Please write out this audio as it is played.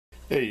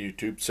Hey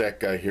YouTube, SAK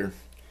guy here.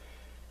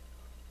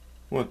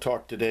 I want to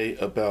talk today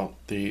about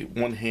the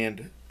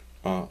one-hand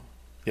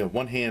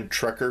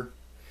Trekker.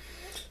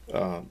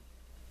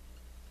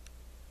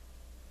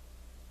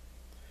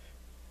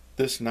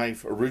 This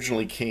knife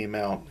originally came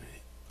out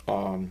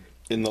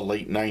in the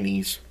late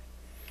 90s.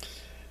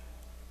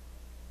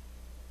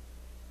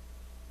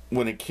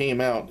 When it came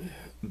out,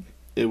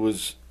 it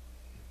was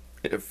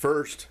at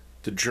first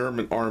the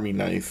German Army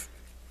knife.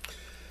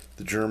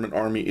 The German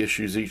Army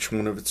issues each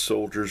one of its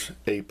soldiers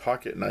a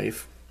pocket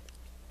knife,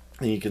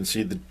 and you can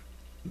see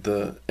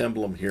the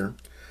emblem here,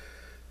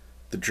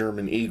 the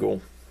German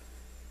eagle.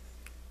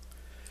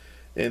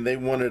 And they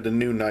wanted a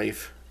new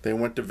knife. They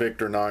went to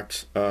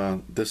Victorinox.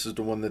 This is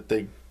the one that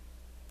they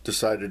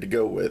decided to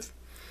go with.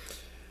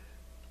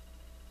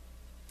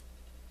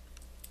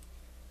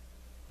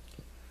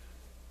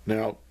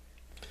 Now,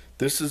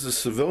 this is a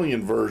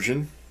civilian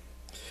version,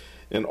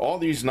 and all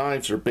these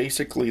knives are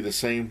basically the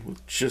same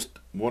with just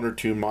one or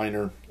two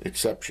minor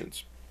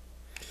exceptions.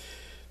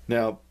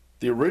 Now,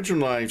 the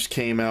original knives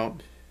came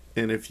out,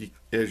 and as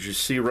you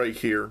see right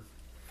here,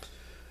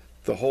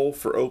 the hole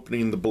for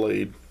opening the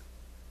blade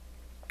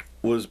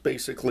was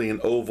basically an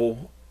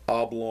oval,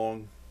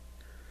 oblong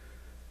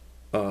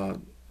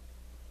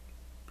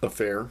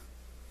affair.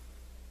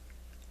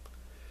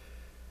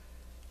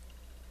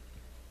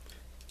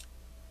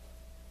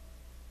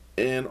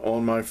 And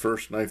on my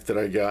first knife that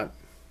I got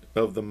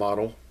of the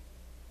model,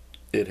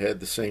 it had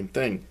the same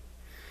thing.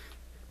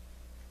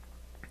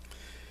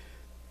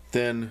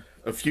 Then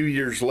a few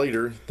years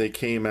later, they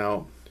came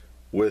out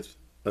with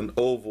an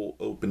oval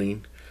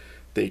opening.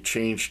 They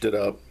changed it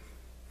up.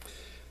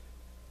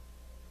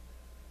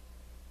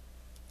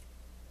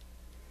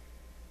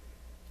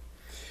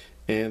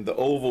 And the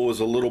oval is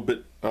a little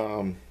bit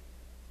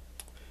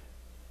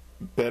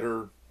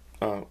better,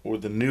 or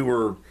the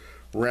newer,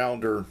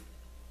 rounder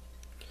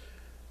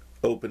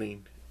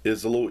opening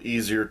is a little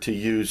easier to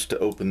use to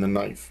open the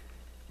knife.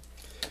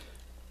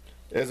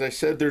 As I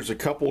said, there's a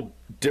couple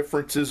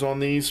differences on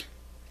these.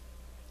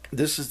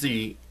 This is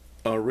the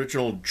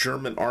original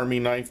German Army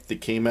knife that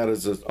came out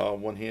as a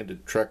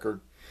one-handed Trekker.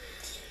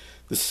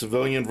 The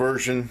civilian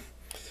version,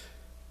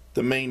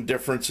 the main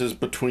differences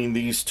between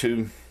these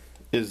two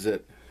is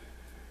that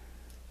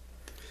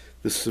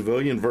the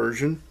civilian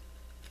version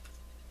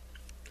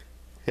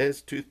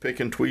has toothpick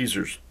and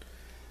tweezers.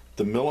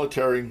 The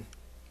military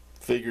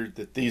figured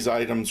that these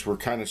items were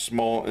kind of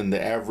small and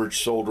the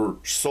average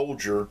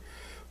soldier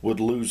would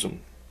lose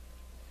them.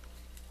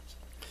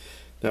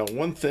 Now,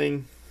 one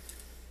thing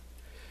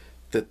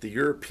that the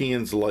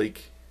Europeans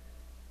like,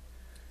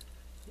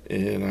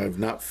 and I've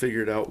not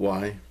figured out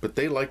why, but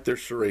they like their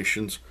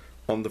serrations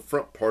on the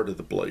front part of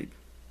the blade.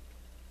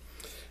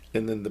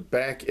 And then the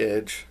back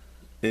edge,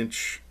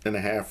 1.5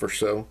 inches or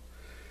so,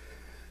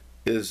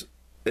 is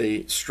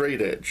a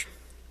straight edge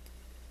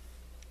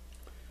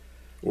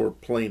or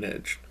plain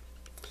edge.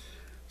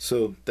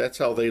 So that's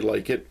how they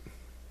like it,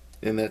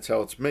 and that's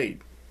how it's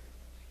made.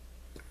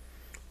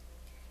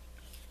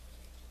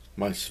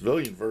 My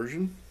civilian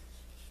version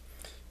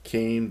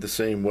came the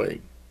same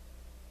way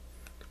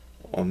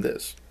on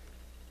this.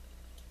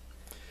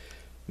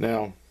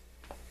 Now,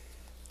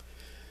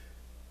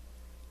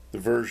 the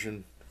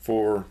version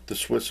for the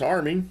Swiss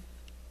Army,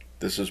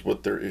 this is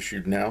what they're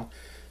issued now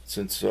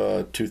since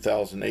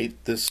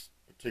 2008. This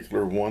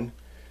particular one,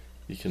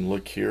 you can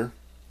look here.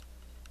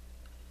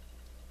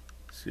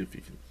 See if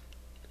you can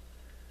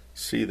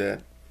see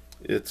that.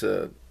 It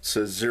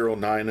says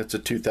 09. It's a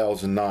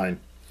 2009.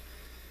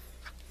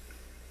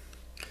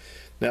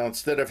 Now,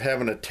 instead of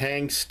having a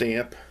tang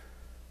stamp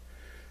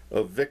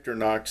of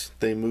Victorinox,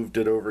 they moved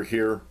it over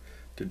here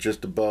to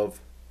just above,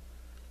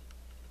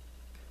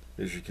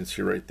 as you can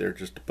see right there,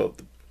 just above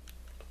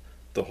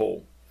the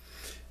hole.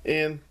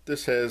 And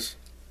this has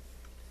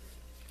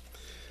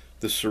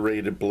the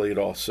serrated blade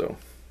also,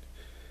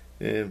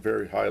 and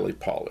very highly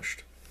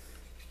polished.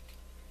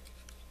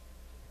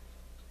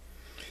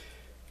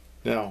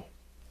 Now,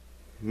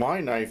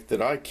 my knife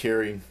that I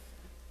carry,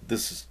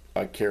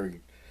 I carry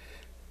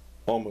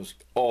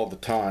almost all the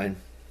time,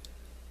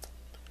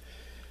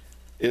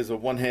 is a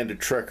one-handed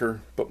Trekker,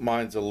 but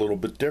mine's a little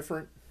bit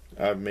different.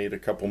 I've made a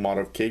couple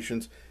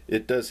modifications.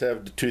 It does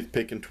have the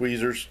toothpick and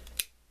tweezers,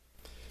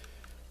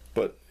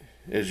 but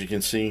as you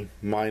can see,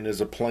 mine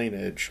is a plain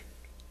edge.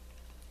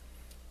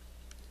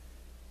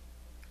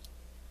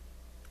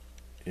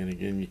 And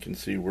again, you can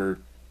see where it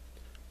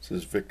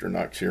says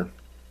Victorinox here.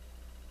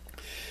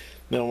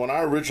 Now, when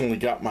I originally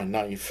got my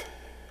knife,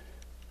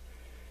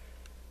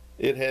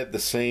 it had the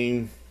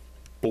same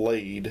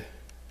blade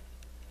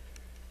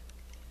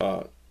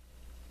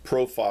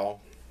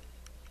profile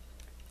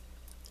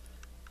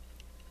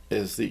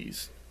as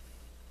these.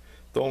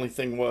 The only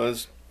thing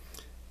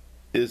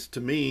is to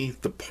me,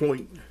 the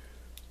point,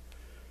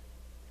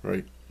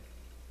 right,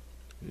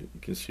 you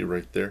can see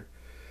right there,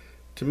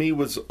 to me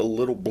was a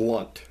little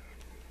blunt.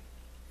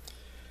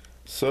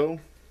 So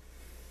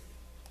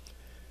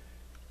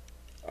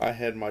I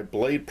had my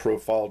blade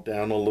profile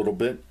down a little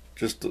bit,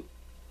 just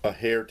a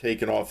hair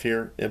taken off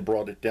here and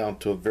brought it down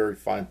to a very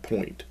fine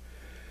point.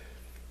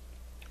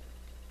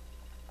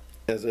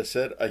 As I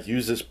said, I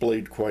use this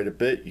blade quite a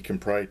bit. You can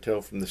probably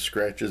tell from the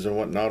scratches and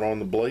whatnot on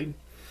the blade.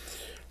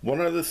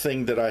 One other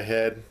thing that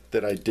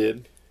I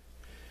did,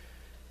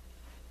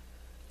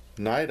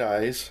 night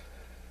eyes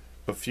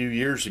a few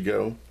years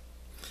ago,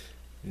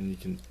 and you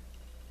can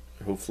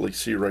hopefully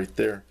see right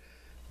there,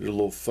 there's a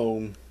little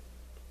foam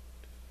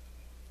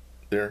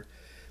there,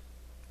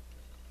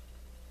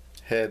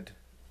 had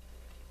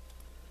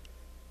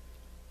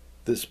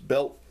this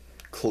belt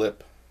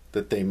clip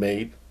that they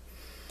made.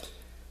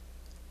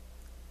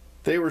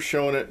 They were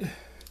showing it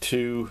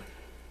to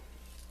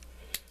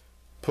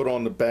put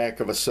on the back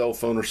of a cell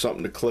phone or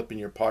something to clip in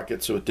your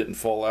pocket so it didn't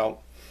fall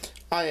out.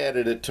 I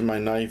added it to my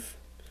knife,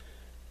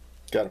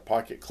 got a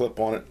pocket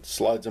clip on it,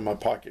 slides in my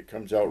pocket,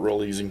 comes out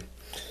real easy.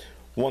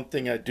 One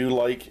thing I do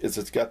like is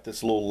it's got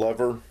this little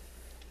lever.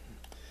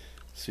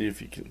 See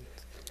if you can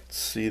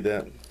see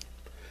that.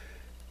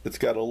 It's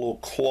got a little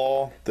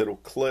claw that'll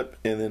clip,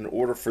 and in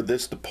order for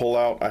this to pull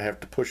out, I have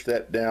to push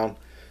that down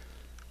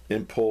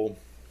and pull.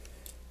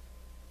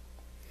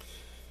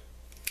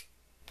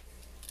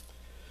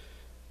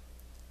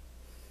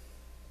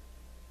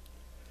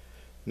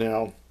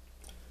 Now,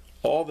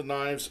 all the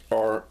knives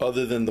are,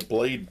 other than the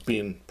blade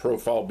being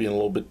profile being a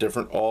little bit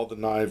different, all the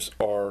knives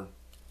are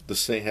the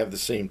same, have the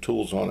same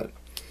tools on it.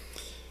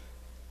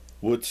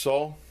 Wood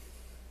saw,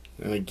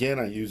 and again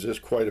I use this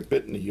quite a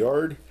bit in the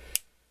yard,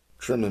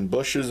 trimming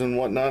bushes and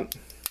whatnot.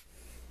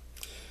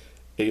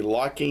 A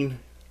locking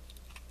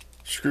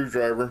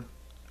screwdriver,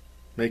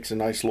 makes a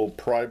nice little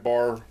pry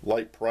bar,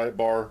 light pry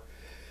bar,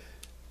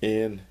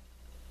 and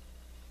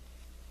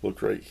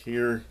look right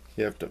here,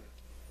 you have to,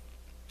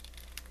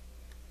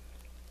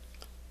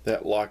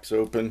 that locks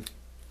open.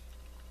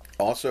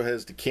 Also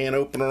has the can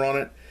opener on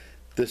it.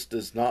 This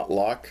does not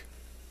lock.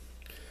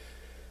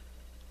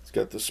 It's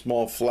got the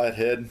small flat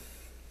head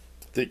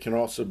that can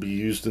also be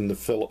used in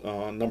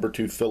the number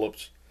 2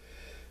 Phillips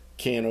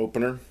can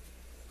opener.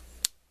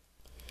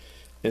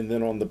 And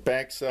then on the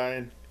back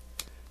side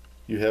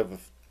you have a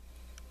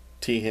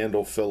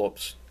T-handle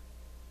Phillips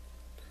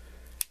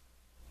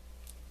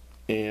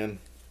and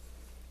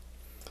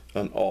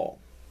an awl,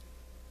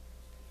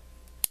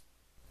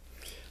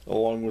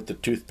 along with the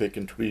toothpick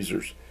and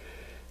tweezers.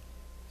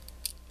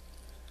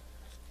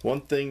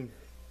 One thing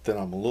that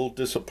I'm a little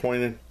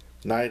disappointed,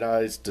 Night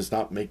Eyes does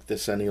not make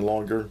this any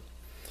longer,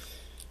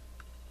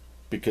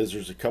 because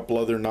there's a couple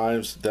other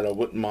knives that I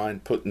wouldn't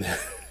mind putting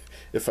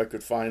if I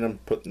could find them,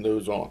 putting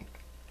those on.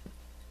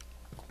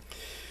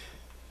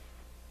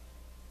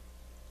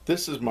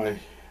 This is my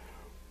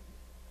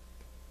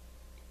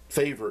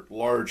favorite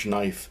large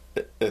knife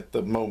at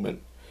the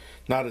moment.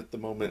 Not at the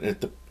moment,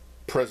 at the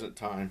present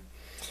time.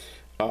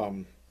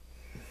 I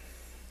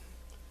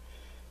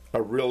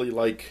really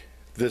like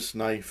this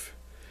knife.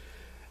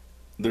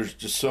 There's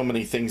just so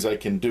many things I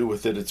can do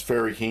with it. It's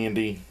very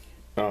handy.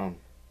 I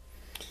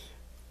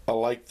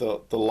like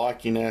the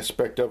locking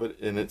aspect of it,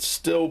 and it's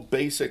still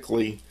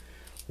basically,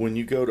 when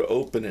you go to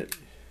open it,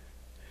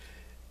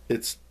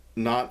 it's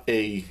not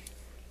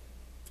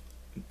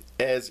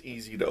as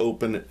easy to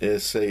open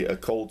as, say, a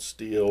Cold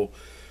Steel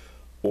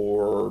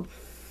or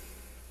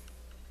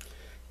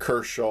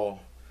Kershaw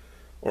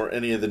or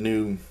any of the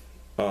new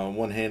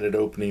one-handed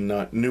opening,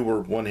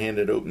 newer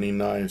one-handed opening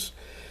knives.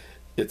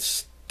 It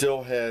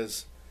still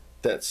has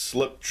that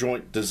slip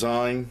joint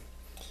design.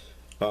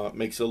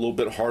 Makes it a little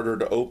bit harder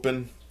to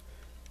open.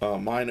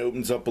 Mine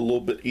opens up a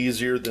little bit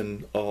easier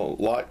than a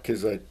lot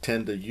because I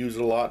tend to use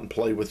it a lot and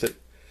play with it,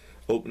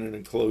 opening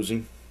and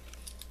closing.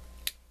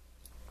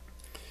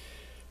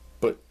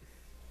 But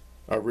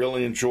I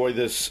really enjoy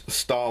this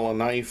style of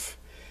knife.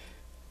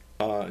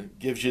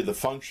 Gives you the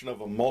function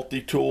of a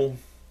multi-tool,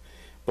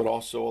 but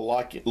also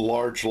a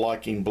large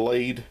locking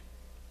blade.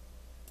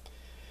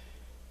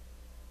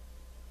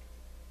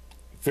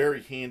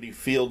 Very handy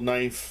field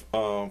knife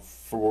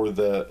for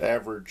the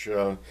average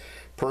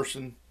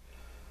person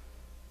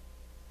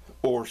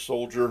or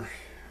soldier.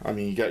 I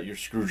mean, you got your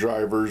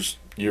screwdrivers,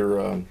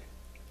 your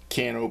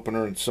can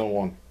opener, and so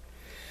on.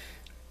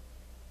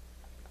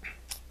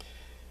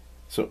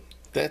 So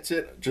that's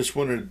it. Just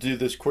wanted to do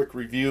this quick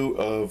review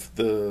of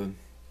the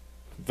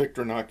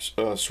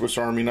Victorinox Swiss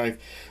Army knife.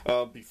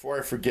 Before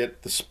I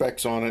forget, the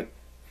specs on it.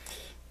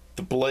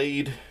 The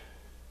blade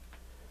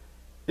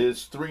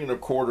is 3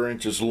 1/4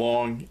 inches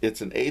long.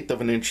 It's 1/8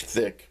 of an inch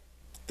thick.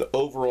 The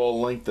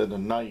overall length of the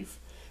knife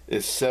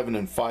is 7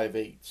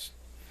 5/8.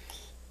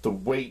 The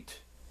weight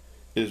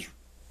is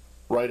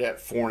right at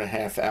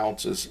 4.5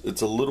 ounces.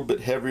 It's a little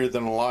bit heavier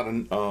than a lot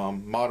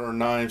of modern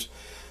knives,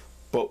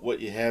 but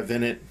what you have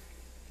in it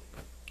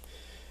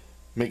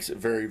makes it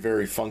very,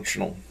 very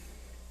functional.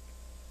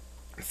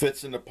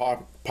 Fits in the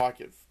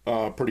pocket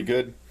pretty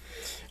good.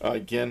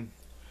 Again,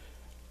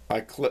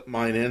 I clip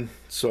mine in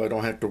so I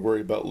don't have to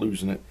worry about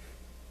losing it.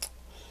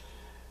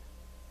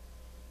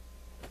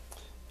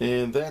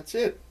 And that's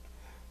it.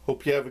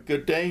 Hope you have a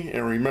good day,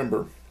 and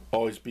remember,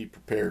 always be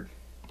prepared.